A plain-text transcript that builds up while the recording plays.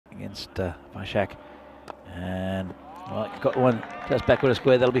against Vyshakh. And, well, got one just back with a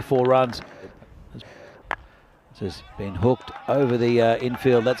square. That'll be 4 runs. This has been hooked over the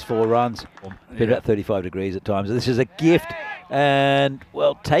infield. That's 4 runs. Been about 35 degrees at times. This is a gift and,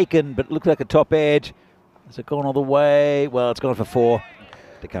 well, taken, but looks like a top edge. Has it gone all the way? Well, it's gone for 4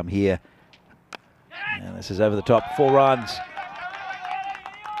 to come here. And this is over the top. 4 runs.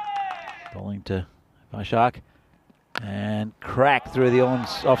 Bowling to Vyshakh. And crack through the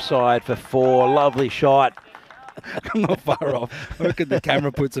offside for 4. Lovely shot. Not far off. I reckon the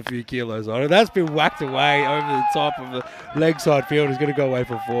camera puts a few kilos on it. That's been whacked away over the top of the leg side field. He's going to go away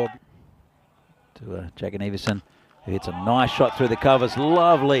for 4. To Jaganivasan, who hits a nice shot through the covers.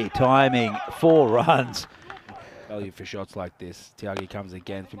 Lovely timing. 4 runs. Value for shots like this. Tiagi comes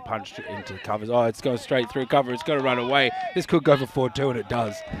again, it's been punched into the covers. Oh, it's going straight through cover. It's got to run away. This could go for 4-2, and it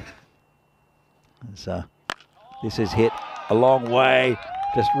does. So this is hit a long way.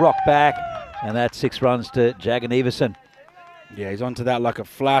 Just rock back. And that's 6 runs to Jaganivasan. Yeah, he's onto that like a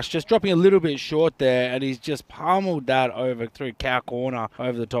flash. Just dropping a little bit short there, and he's just pummeled that over through cow corner,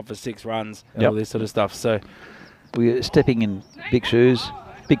 over the top for 6 runs, and all this sort of stuff. So we're stepping in big shoes,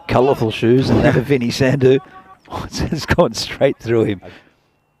 big colourful shoes, and that of Vinny Sandhu. It's gone straight through him.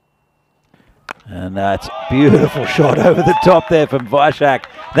 And it's a beautiful shot over the top there from Vyshakh.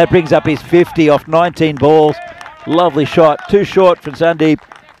 That brings up his 50 off 19 balls. Lovely shot, too short from Sandeep.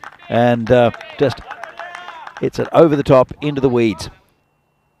 And just hits it over the top into the weeds.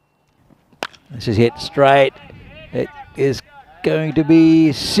 This is hit straight. It is going to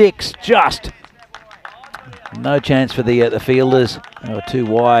be 6 just. No chance for the fielders. They were too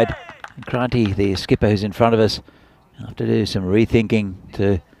wide. And Kranti, the skipper who's in front of us, will have to do some rethinking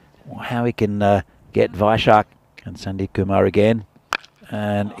to how he can get Vyshakh and Sandeep Kumar again.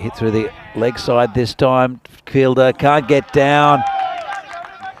 And hit through the leg side this time. Fielder can't get down.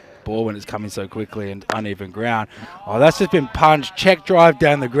 Ball when it's coming so quickly and uneven ground. Oh, that's just been punched. Check drive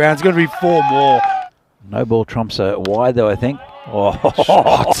down the ground. It's going to be 4 more. No ball trumps wide though, I think. Oh,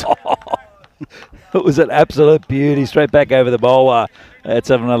 it was an absolute beauty. Straight back over the bowler. Let's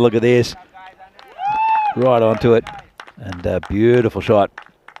have another look at this. Right onto it. And a beautiful shot.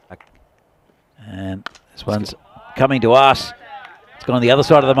 And this one's coming to us. It's gone on the other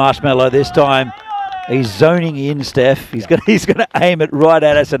side of the marshmallow this time. He's zoning in, Steph. He's gonna aim it right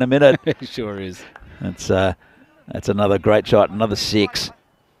at us in a minute. He sure is. That's another great shot. Another 6.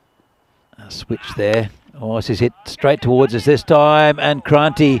 A switch there. Oh, this is hit straight towards us this time, and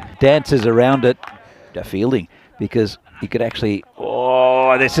Kranti dances around it. Fielding, because he could actually.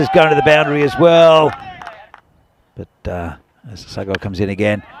 Oh, this is going to the boundary as well. But as Sagar comes in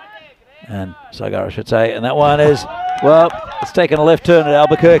again, and Sagar I should say, and that one is it's taken a left turn at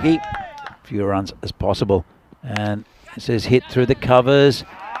Albuquerque. Few runs as possible, and this is hit through the covers.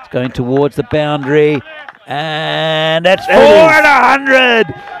 It's going towards the boundary, and that's 4 and 100.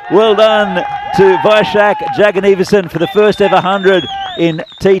 Well done to Vyshakh Jaganivasan for the first ever 100 in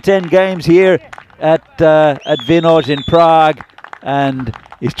T10 games here at Vinoj in Prague, and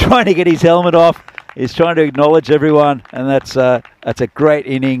he's trying to get his helmet off. He's trying to acknowledge everyone, and that's a great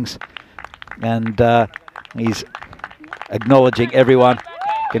innings, and he's acknowledging everyone.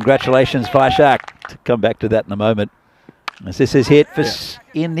 Congratulations, Vyshakh. Come back to that in a moment. As this is hit for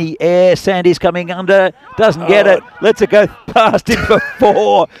in the air. Sandy's coming under. Doesn't get it. Lets it go past him for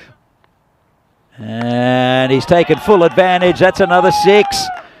 4. And he's taken full advantage. That's another 6.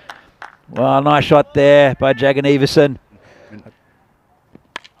 Well, nice shot there by Jaganivasan.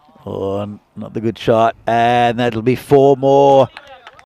 Oh, not the good shot. And that'll be 4 more.